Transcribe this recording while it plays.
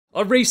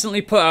I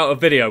recently put out a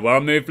video where I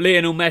moved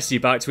Lionel Messi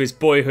back to his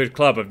boyhood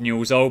club of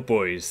Newell's Old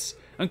Boys,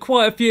 and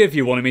quite a few of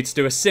you wanted me to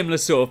do a similar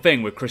sort of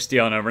thing with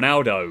Cristiano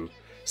Ronaldo.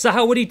 So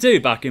how would he do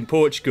back in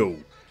Portugal?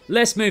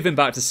 Let's move him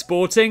back to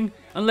Sporting,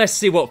 and let's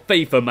see what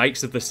FIFA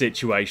makes of the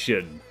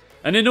situation.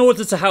 And in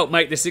order to help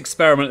make this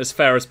experiment as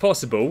fair as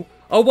possible,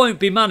 I won't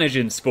be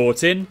managing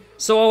Sporting,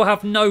 so I'll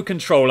have no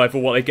control over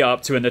what they get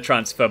up to in the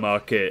transfer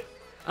market.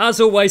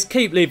 As always,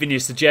 keep leaving your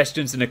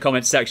suggestions in the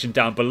comment section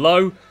down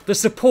below. The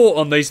support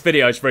on these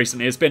videos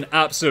recently has been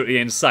absolutely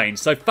insane,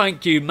 so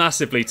thank you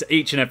massively to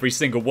each and every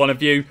single one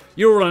of you.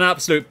 You're all an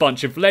absolute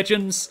bunch of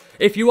legends.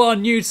 If you are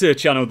new to the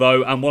channel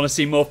though and want to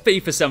see more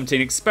FIFA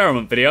 17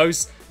 experiment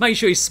videos, make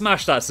sure you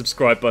smash that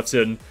subscribe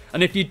button,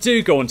 and if you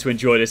do go on to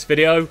enjoy this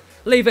video,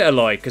 leave it a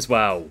like as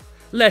well.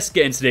 Let's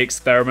get into the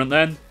experiment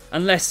then,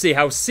 and let's see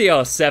how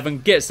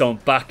CR7 gets on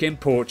back in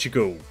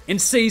Portugal. In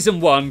Season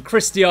 1,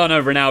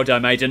 Cristiano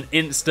Ronaldo made an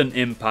instant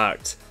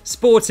impact.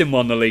 Sporting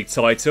won the league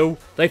title,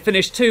 they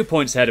finished 2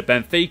 points ahead of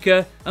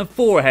Benfica and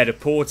 4 ahead of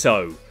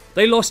Porto.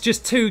 They lost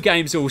just 2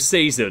 games all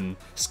season,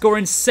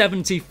 scoring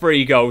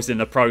 73 goals in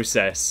the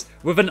process,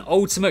 with an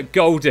ultimate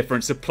goal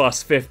difference of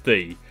plus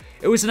 50.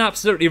 It was an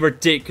absolutely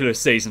ridiculous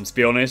season, to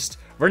be honest.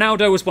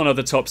 Ronaldo was one of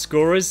the top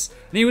scorers,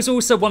 and he was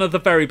also one of the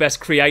very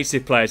best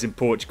creative players in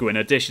Portugal in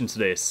addition to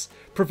this,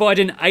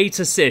 providing 8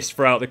 assists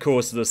throughout the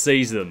course of the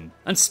season.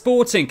 And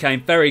Sporting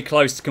came very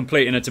close to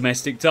completing a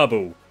domestic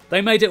double.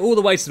 They made it all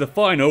the way to the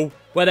final,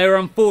 where they were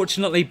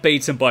unfortunately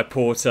beaten by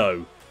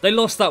Porto. They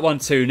lost that one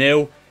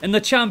 2-0. In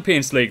the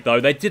Champions League though,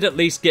 they did at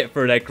least get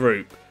through their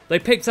group. They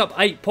picked up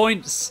 8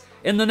 points.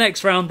 In the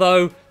next round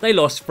though, they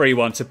lost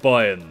 3-1 to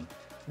Bayern.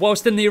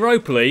 Whilst in the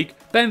Europa League,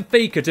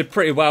 Benfica did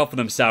pretty well for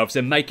themselves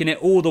in making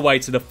it all the way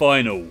to the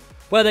final,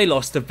 where they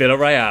lost to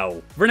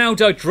Villarreal.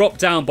 Ronaldo dropped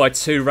down by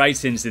 2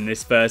 ratings in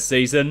this first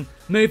season,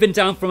 moving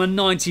down from a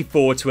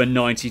 94 to a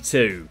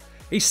 92.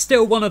 He's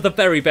still one of the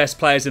very best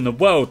players in the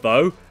world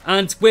though,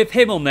 and with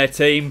him on their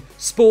team,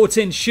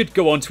 Sporting should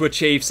go on to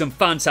achieve some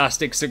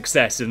fantastic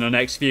success in the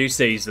next few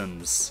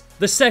seasons.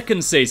 The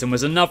second season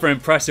was another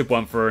impressive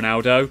one for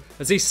Ronaldo,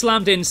 as he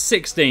slammed in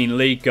 16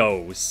 league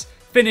goals,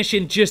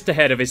 finishing just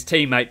ahead of his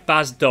teammate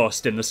Bas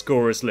Dost in the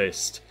scorers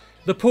list.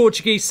 The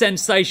Portuguese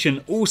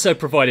sensation also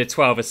provided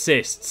 12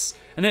 assists,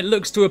 and it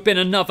looks to have been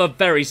another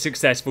very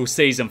successful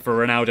season for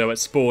Ronaldo at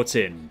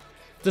Sporting.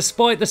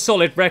 Despite the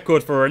solid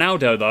record for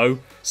Ronaldo though,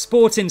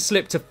 Sporting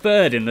slipped to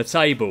 3rd in the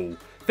table,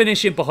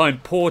 finishing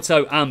behind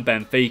Porto and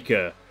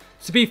Benfica.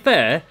 To be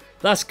fair,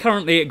 that's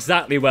currently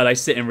exactly where they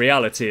sit in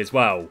reality as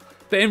well,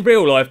 but in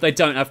real life they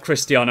don't have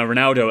Cristiano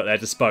Ronaldo at their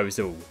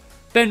disposal.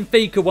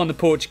 Benfica won the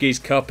Portuguese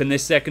Cup in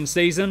this second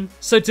season,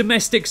 so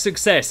domestic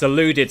success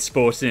eluded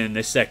Sporting in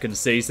this second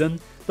season.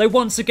 They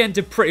once again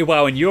did pretty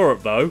well in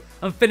Europe though,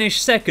 and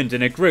finished 2nd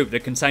in a group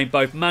that contained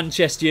both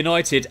Manchester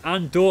United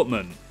and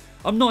Dortmund.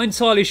 I'm not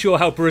entirely sure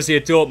how Borussia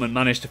Dortmund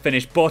managed to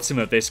finish bottom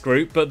of this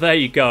group, but there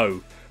you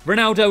go.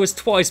 Ronaldo was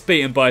twice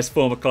beaten by his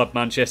former club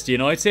Manchester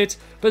United,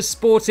 but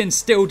Sporting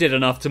still did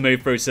enough to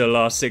move through to the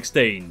last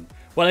 16,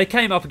 where they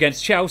came up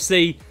against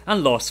Chelsea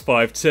and lost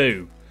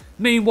 5-2.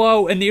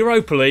 Meanwhile, in the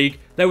Europa League,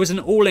 there was an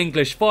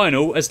all-English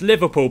final as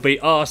Liverpool beat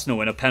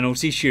Arsenal in a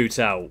penalty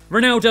shootout.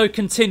 Ronaldo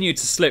continued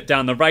to slip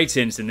down the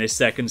ratings in this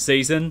second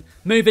season,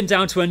 moving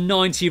down to a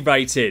 90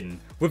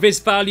 rating, with his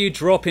value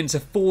dropping to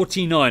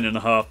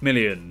 49.5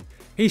 million.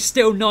 He's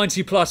still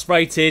 90 plus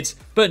rated,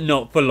 but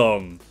not for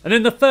long. And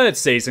in the third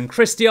season,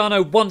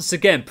 Cristiano once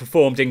again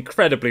performed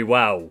incredibly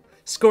well,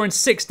 scoring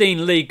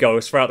 16 league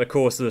goals throughout the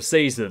course of the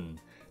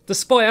season.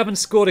 Despite having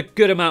scored a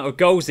good amount of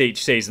goals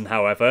each season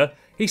however,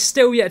 he's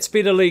still yet to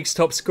be the league's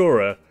top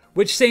scorer,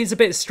 which seems a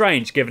bit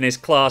strange given his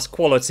class,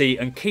 quality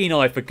and keen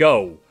eye for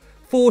goal.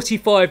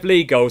 45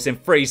 league goals in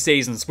 3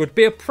 seasons would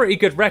be a pretty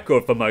good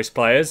record for most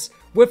players.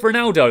 With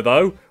Ronaldo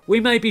though, we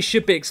maybe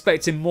should be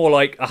expecting more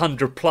like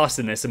 100 plus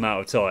in this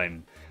amount of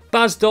time.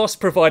 Bas Dost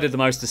provided the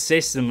most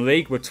assists in the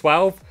league with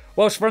 12,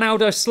 whilst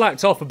Ronaldo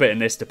slacked off a bit in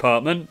this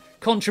department,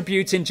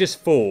 contributing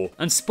just 4,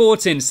 and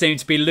Sporting seemed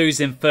to be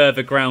losing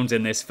further ground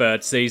in this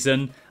third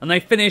season, and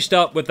they finished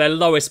up with their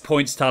lowest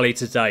points tally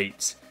to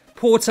date.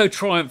 Porto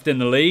triumphed in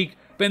the league,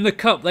 but in the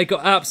cup they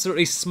got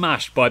absolutely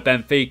smashed by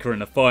Benfica in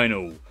the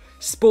final.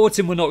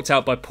 Sporting were knocked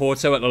out by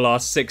Porto at the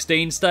last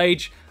 16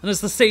 stage, and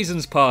as the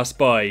seasons passed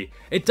by,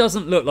 it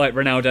doesn't look like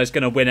Ronaldo's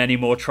going to win any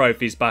more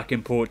trophies back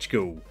in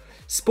Portugal.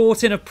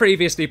 Sporting have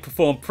previously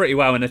performed pretty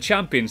well in the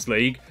Champions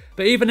League,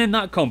 but even in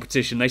that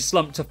competition they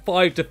slumped to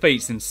 5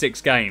 defeats in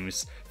 6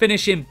 games,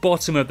 finishing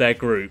bottom of their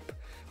group.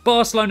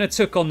 Barcelona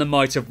took on the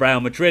might of Real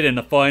Madrid in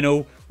the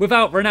final.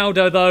 Without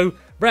Ronaldo though,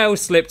 Real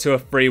slipped to a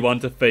 3-1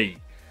 defeat.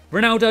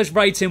 Ronaldo's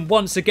rating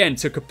once again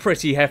took a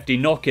pretty hefty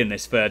knock in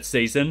this third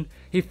season.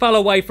 He fell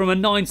away from a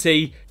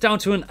 90 down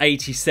to an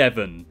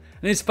 87,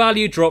 and his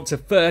value dropped to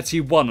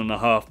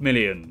 31.5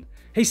 million.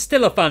 He's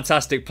still a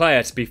fantastic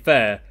player to be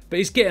fair, but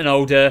he's getting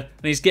older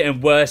and he's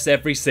getting worse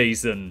every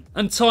season.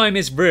 And time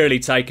is really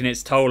taking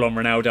its toll on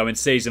Ronaldo in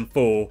Season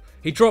 4.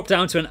 He dropped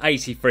down to an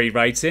 83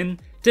 rating,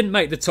 didn't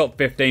make the top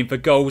 15 for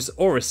goals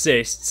or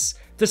assists,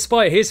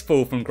 Despite his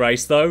fall from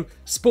grace though,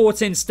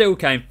 Sporting still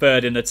came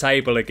third in the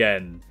table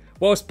again.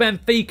 Whilst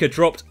Benfica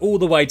dropped all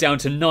the way down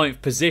to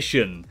 9th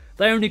position,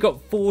 they only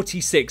got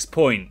 46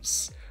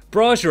 points.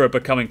 Braga are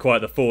becoming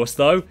quite the force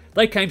though.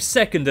 They came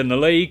second in the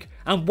league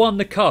and won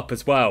the cup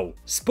as well.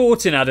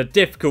 Sporting had a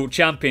difficult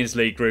Champions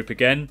League group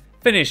again,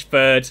 finished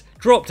third,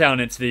 dropped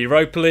down into the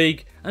Europa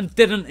League and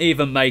didn't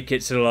even make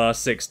it to the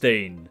last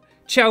 16.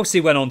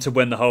 Chelsea went on to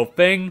win the whole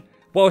thing,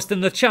 whilst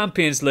in the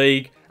Champions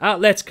League,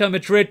 Atletico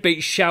Madrid beat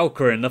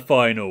Schalke in the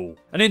final.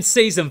 And in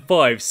Season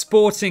 5,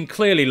 Sporting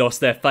clearly lost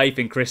their faith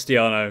in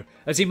Cristiano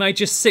as he made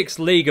just 6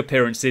 league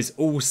appearances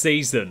all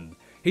season.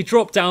 He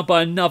dropped down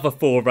by another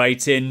 4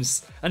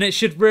 ratings, and it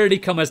should really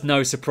come as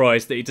no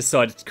surprise that he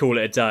decided to call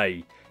it a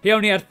day. He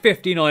only had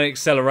 59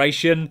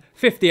 acceleration,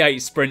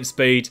 58 sprint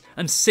speed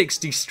and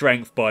 60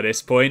 strength by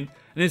this point,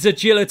 and his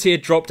agility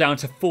had dropped down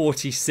to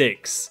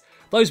 46.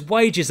 Those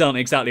wages aren't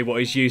exactly what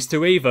he's used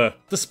to either.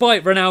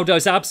 Despite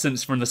Ronaldo's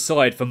absence from the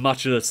side for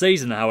much of the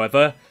season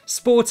however,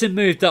 Sporting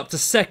moved up to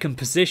 2nd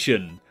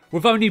position,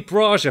 with only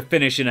Braga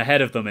finishing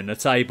ahead of them in the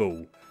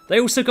table. They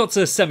also got to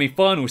the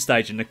semi-final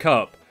stage in the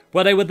cup,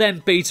 where they were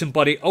then beaten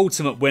by the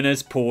ultimate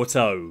winners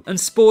Porto. And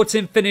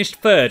Sporting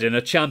finished 3rd in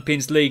a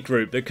Champions League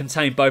group that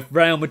contained both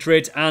Real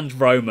Madrid and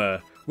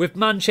Roma, with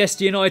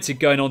Manchester United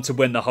going on to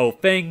win the whole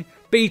thing,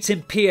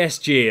 beating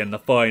PSG in the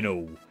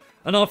final.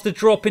 And after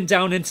dropping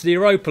down into the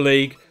Europa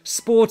League,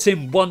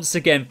 Sporting once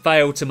again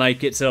failed to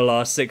make it to the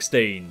last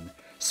 16.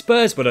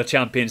 Spurs were the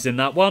champions in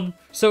that one,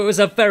 so it was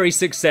a very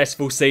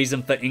successful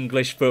season for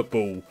English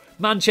football.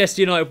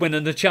 Manchester United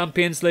winning the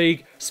Champions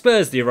League,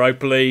 Spurs the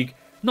Europa League.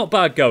 Not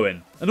bad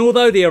going. And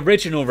although the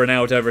original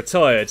Ronaldo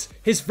retired,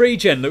 his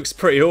regen looks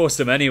pretty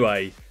awesome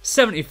anyway.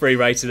 73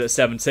 rated at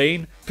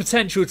 17,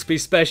 potential to be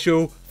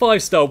special,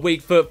 5-star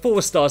weak foot,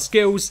 4-star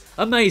skills,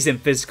 amazing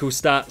physical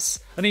stats,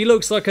 and he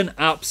looks like an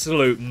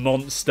absolute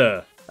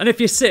monster. And if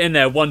you're sitting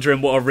there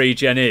wondering what a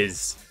regen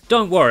is,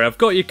 don't worry, I've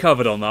got you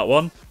covered on that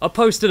one. I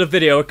posted a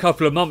video a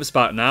couple of months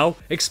back now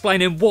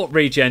explaining what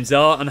regens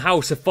are and how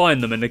to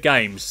find them in the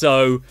game.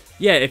 So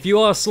yeah, if you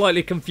are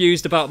slightly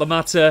confused about the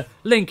matter,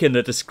 link in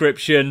the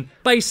description.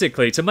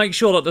 Basically, to make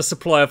sure that the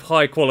supply of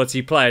high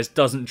quality players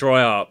doesn't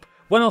dry up.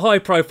 When a high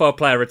profile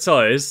player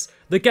retires,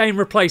 the game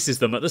replaces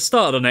them at the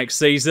start of the next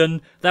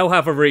season, they'll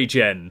have a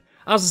regen.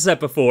 As I said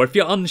before, if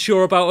you're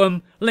unsure about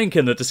them, link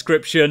in the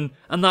description,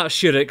 and that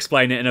should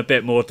explain it in a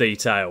bit more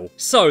detail.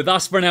 So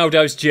that's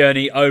Ronaldo's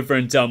journey over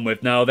and done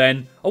with now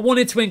then. I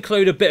wanted to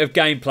include a bit of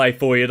gameplay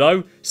for you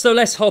though, so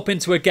let's hop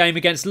into a game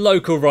against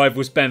local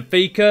rivals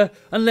Benfica,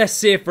 and let's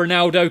see if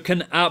Ronaldo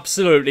can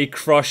absolutely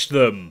crush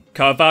them.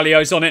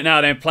 Carvalho's on it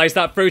now then, plays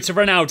that through to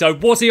Ronaldo.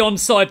 Was he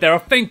onside there? I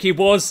think he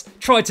was.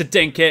 Tried to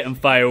dink it and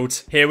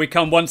failed. Here we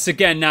come once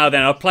again now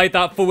then. I played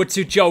that forward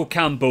to Joel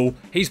Campbell.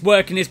 He's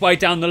working his way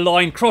down the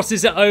line,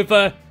 crosses it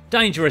over.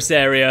 Dangerous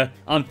area.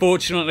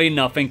 Unfortunately,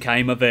 nothing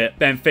came of it.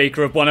 Benfica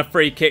have won a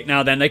free kick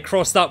now then. They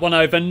crossed that one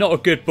over. Not a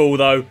good ball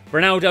though.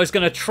 Ronaldo's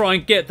going to try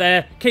and get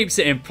there. Keeps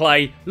it in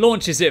play.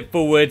 Launches it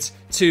forwards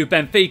to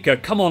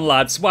Benfica. Come on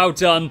lads. Well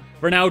done.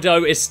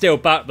 Ronaldo is still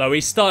back though.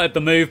 He started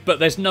the move, but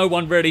there's no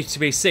one really to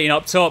be seen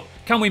up top.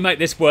 Can we make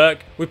this work?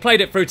 We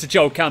played it through to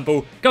Joel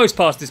Campbell. Goes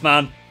past his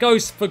man.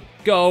 Goes for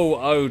goal.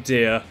 Oh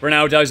dear.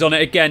 Ronaldo's on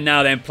it again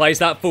now then. Plays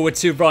that forward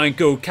to Ryan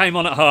Gould. Came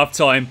on at half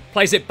time.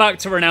 Plays it back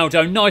to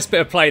Ronaldo. Nice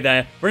bit of play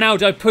there.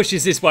 Ronaldo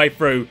pushes his way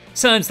through.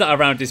 Turns that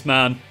around his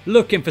man.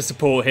 Looking for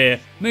support here.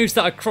 Moves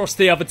that across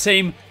the other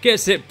team.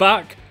 Gets it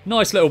back.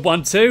 Nice little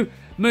 1-2.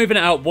 Moving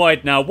it out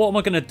wide now. What am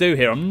I going to do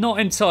here? I'm not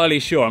entirely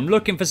sure. I'm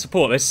looking for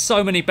support. There's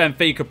so many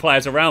Benfica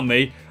players around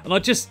me and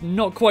I'm just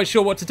not quite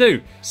sure what to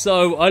do.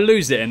 So I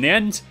lose it in the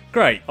end.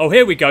 Great. Oh,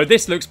 here we go.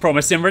 This looks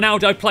promising.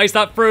 Ronaldo plays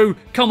that through.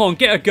 Come on,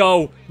 get a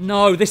goal.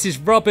 No, this is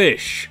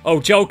rubbish. Oh,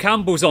 Joel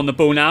Campbell's on the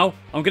ball now.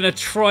 I'm going to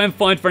try and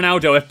find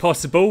Ronaldo if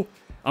possible.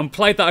 And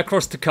played that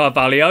across to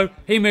Carvalho.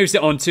 He moves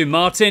it on to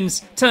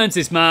Martins. Turns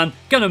his man.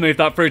 Gonna move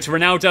that through to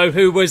Ronaldo,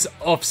 who was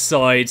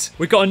offside.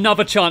 We've got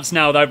another chance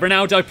now, though.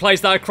 Ronaldo plays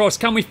that across.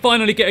 Can we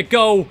finally get a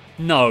goal?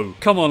 No.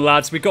 Come on,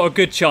 lads. We've got a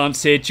good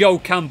chance here. Joel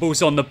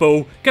Campbell's on the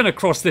ball. Gonna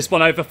cross this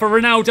one over for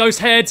Ronaldo's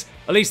head.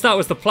 At least that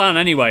was the plan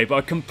anyway, but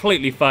I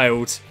completely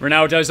failed.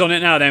 Ronaldo's on it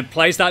now then.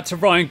 Plays that to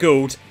Ryan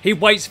Gould. He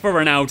waits for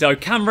Ronaldo.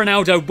 Can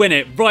Ronaldo win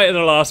it right at the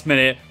last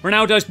minute?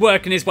 Ronaldo's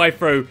working his way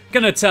through.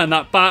 Gonna turn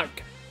that back.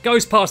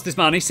 Goes past his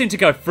man. He seemed to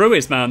go through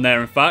his man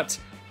there, in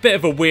fact. Bit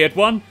of a weird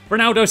one.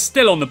 Ronaldo's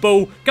still on the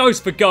ball. Goes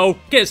for goal.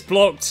 Gets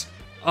blocked.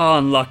 Oh,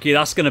 unlucky.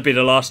 That's going to be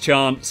the last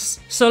chance.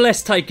 So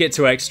let's take it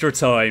to extra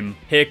time.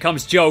 Here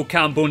comes Joel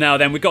Campbell now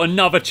then. We've got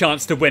another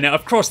chance to win it.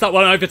 I've crossed that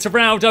one over to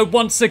Ronaldo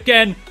once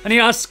again. And he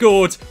has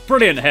scored.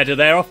 Brilliant header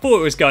there. I thought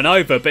it was going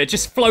over, but it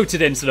just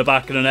floated into the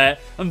back of the net.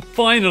 And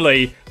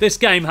finally, this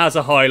game has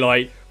a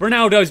highlight.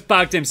 Ronaldo's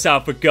bagged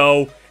himself a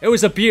goal. It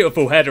was a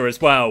beautiful header as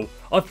well.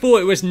 I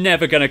thought it was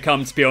never going to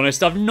come, to be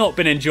honest. I've not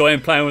been enjoying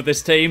playing with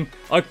this team.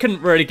 I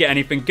couldn't really get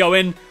anything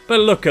going,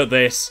 but look at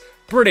this.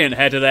 Brilliant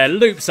header there,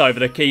 loops over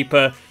the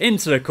keeper,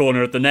 into the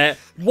corner of the net,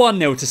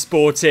 1-0 to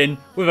Sporting,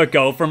 with a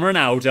goal from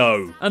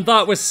Ronaldo. And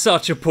that was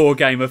such a poor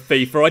game of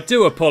FIFA, I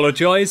do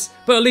apologise,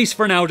 but at least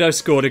Ronaldo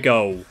scored a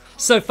goal.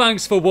 So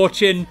thanks for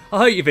watching, I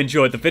hope you've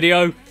enjoyed the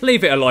video,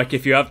 leave it a like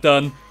if you have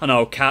done, and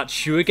I'll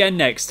catch you again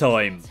next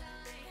time.